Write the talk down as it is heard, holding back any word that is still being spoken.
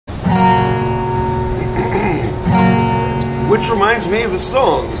which reminds me of a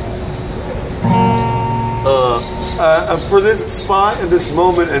song. For this spot and this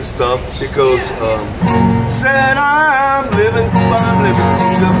moment and stuff, it goes, said I'm living, but I'm living to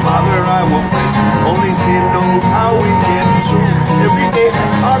the Father I will pray. Only Him knows how we get through every day.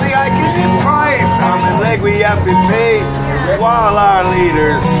 All the I can get price on the leg we have to pay while our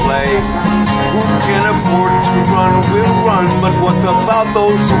leaders slay. Who can afford to run will run, but what about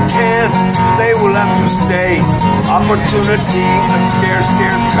those who can't? They will have to stay. Opportunity, a scarce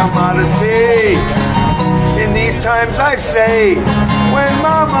commodity. In these times I say, when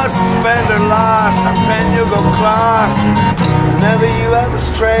mama spend her last, I send you go class. Whenever you ever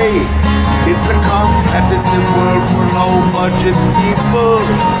stray, it's a competitive world for low budget people,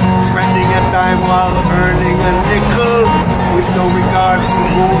 spending a dime while earning a nickel, with no regard for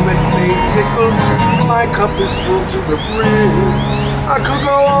whom it may tickle. My cup is full to the brim. I could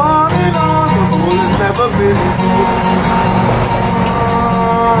go on and on, the full has never been full.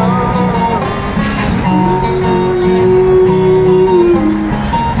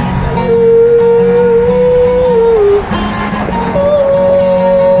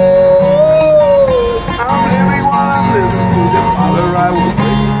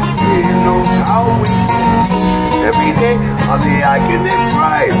 On the I can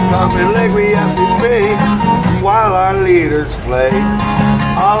price, on the leg we have to pay while our leaders play.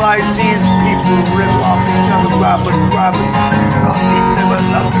 All I see is people rip off each other, grabbing. No deep, never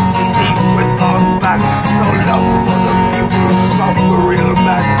love to be deep with long back. No love for the people who suffer real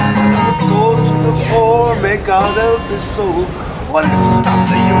bad. Another soul to the poor, make out of his soul. What is to stop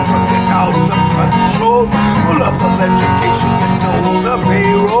the youth from getting out of control? Full up of education and no on the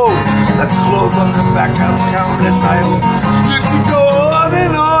payroll. The clothes on the back of countless items. You could go on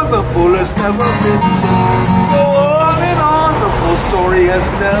and on, the full has never been told. Go on and on, the full story has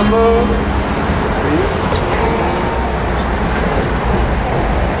never been told.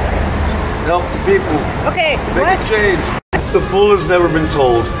 Help the people. Okay, make a change. The full has never been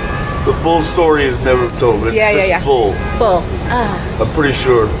told. The full story is never told. It's just full. Full. I'm pretty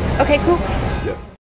sure. Okay, cool.